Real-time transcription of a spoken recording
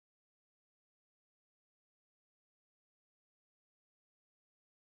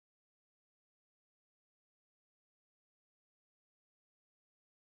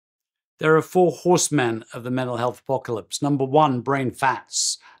There are 4 horsemen of the mental health apocalypse. Number 1, brain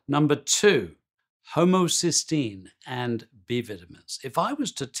fats. Number 2, homocysteine and B vitamins. If I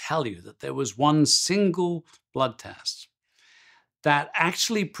was to tell you that there was one single blood test that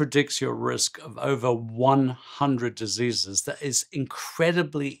actually predicts your risk of over 100 diseases, that is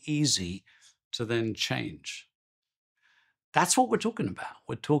incredibly easy to then change. That's what we're talking about.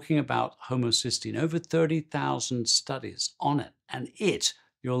 We're talking about homocysteine. Over 30,000 studies on it. And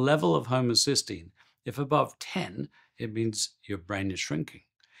your level of homocysteine, if above 10, it means your brain is shrinking.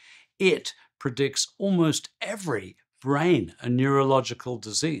 It predicts almost every brain and neurological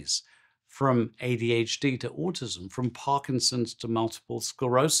disease, from ADHD to autism, from Parkinson's to multiple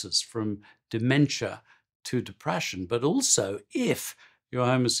sclerosis, from dementia to depression. But also, if your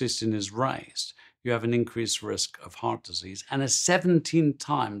homocysteine is raised, you have an increased risk of heart disease and a 17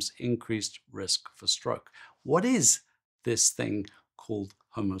 times increased risk for stroke. What is this thing called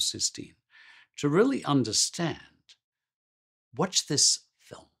homocysteine? To really understand, watch this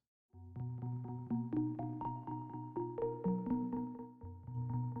film.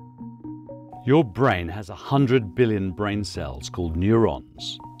 Your brain has 100 billion brain cells called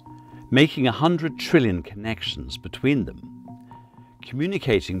neurons, making 100 trillion connections between them,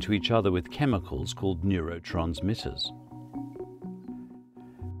 communicating to each other with chemicals called neurotransmitters.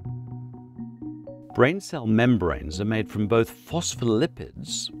 Brain cell membranes are made from both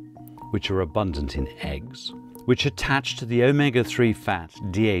phospholipids, which are abundant in eggs, which attach to the omega-3 fat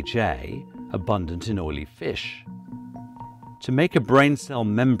DHA, abundant in oily fish. To make a brain cell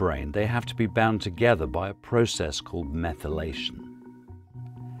membrane, they have to be bound together by a process called methylation.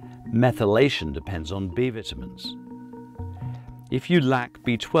 Methylation depends on B vitamins. If you lack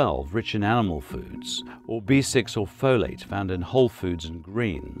B12 rich in animal foods, or B6 or folate found in whole foods and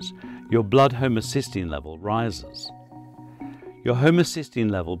greens, your blood homocysteine level rises. Your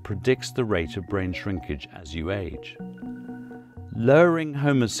homocysteine level predicts the rate of brain shrinkage as you age. Lowering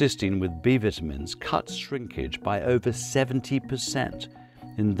homocysteine with B vitamins cuts shrinkage by over 70%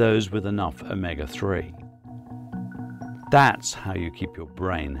 in those with enough omega-3. That's how you keep your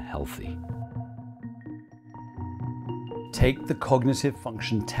brain healthy. Take the cognitive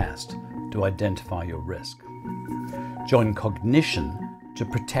function test to identify your risk. Join cognition to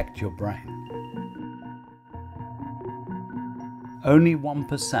protect your brain. Only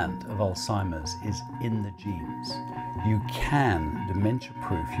 1% of Alzheimer's is in the genes. You can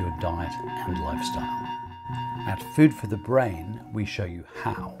dementia-proof your diet and lifestyle. At Food for the Brain, we show you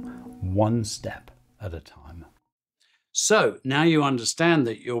how, one step at a time. So now you understand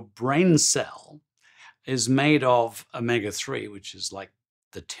that your brain cell is made of omega-3, which is like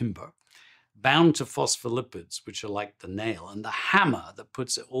the timber, bound to phospholipids, which are like the nail, and the hammer that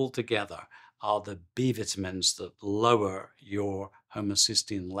puts it all together are the B vitamins that lower your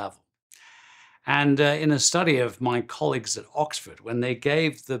homocysteine level. And in a study of my colleagues at Oxford, when they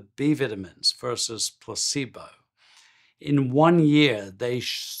gave the B vitamins versus placebo, in 1 year, they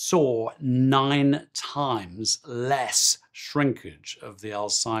saw 9 times less shrinkage of the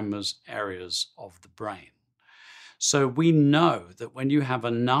Alzheimer's areas of the brain. So we know that when you have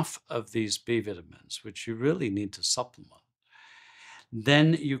enough of these B vitamins, which you really need to supplement,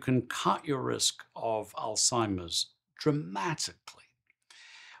 then you can cut your risk of Alzheimer's dramatically.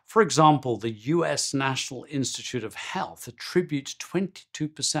 For example, the US National Institute of Health attributes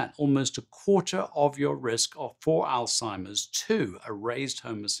 22%, almost a quarter of your risk for Alzheimer's, to a raised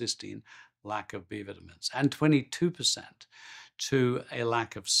homocysteine, lack of B vitamins, and 22% to a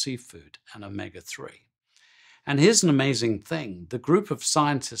lack of seafood and omega-3. And here's an amazing thing. The group of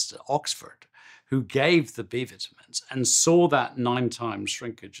scientists at Oxford who gave the B vitamins and saw that 9 times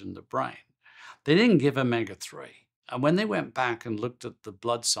shrinkage in the brain, they didn't give omega-3. And when they went back and looked at the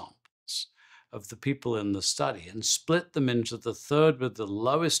blood samples of the people in the study and split them into the third with the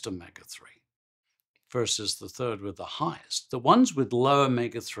lowest omega-3 versus the third with the highest, the ones with low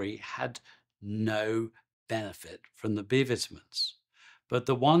omega-3 had no benefit from the B vitamins. But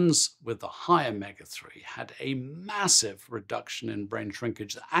the ones with the high omega-3 had a massive reduction in brain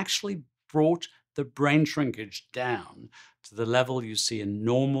shrinkage that actually brought the brain shrinkage down to the level you see in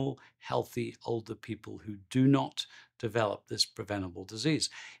normal, healthy, older people who do not develop this preventable disease.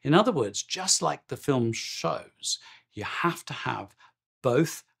 In other words, just like the film shows, you have to have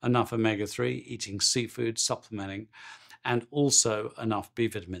both enough omega-3, eating seafood, supplementing, and also enough B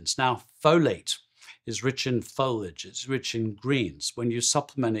vitamins. Now, folate is rich in foliage, it's rich in greens. When you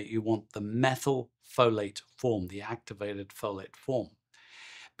supplement it, you want the methylfolate form, the activated folate form.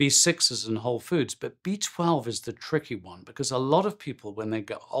 B6 is in whole foods, but B12 is the tricky one because a lot of people, when they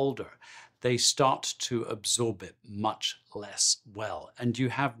get older, they start to absorb it much less well, and you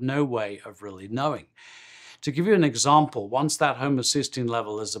have no way of really knowing. To give you an example, once that homocysteine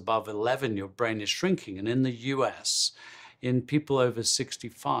level is above 11, your brain is shrinking. And in the US, in people over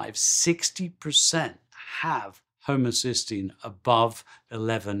 65, 60% have homocysteine above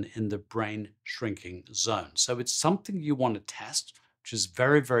 11 in the brain shrinking zone. So it's something you want to test, which is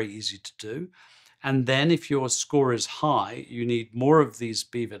very, very easy to do. And then if your score is high, you need more of these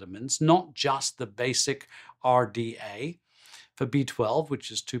B vitamins, not just the basic RDA. For B12, which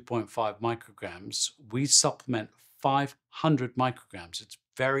is 2.5 micrograms, we supplement 500 micrograms. It's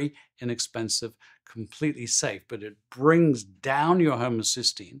very inexpensive, completely safe, but it brings down your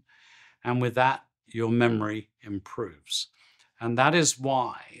homocysteine, and with that, your memory improves. And that is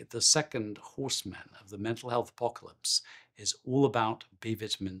why the second Horseman of the mental health apocalypse is all about B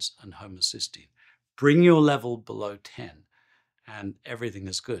vitamins and homocysteine. Bring your level below 10, and everything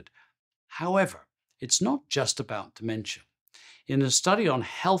is good. However, it's not just about dementia. In a study on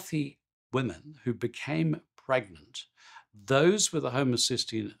healthy women who became pregnant, those with a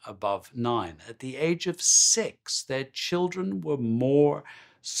homocysteine above 9, at the age of 6, their children were more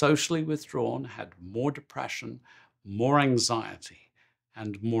socially withdrawn, had more depression, more anxiety,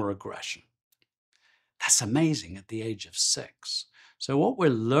 and more aggression. That's amazing at the age of 6. So what we're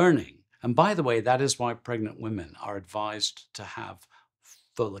learning, and by the way, that is why pregnant women are advised to have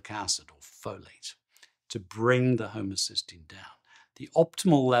folic acid or folate to bring the homocysteine down. The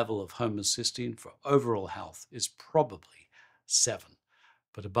optimal level of homocysteine for overall health is probably 7,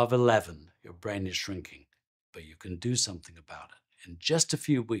 but above 11, your brain is shrinking, but you can do something about it. In just a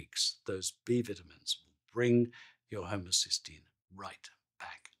few weeks, those B vitamins will bring your homocysteine right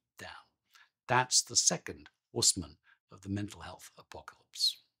back down. That's the second Horseman of the mental health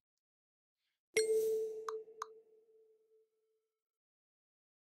apocalypse.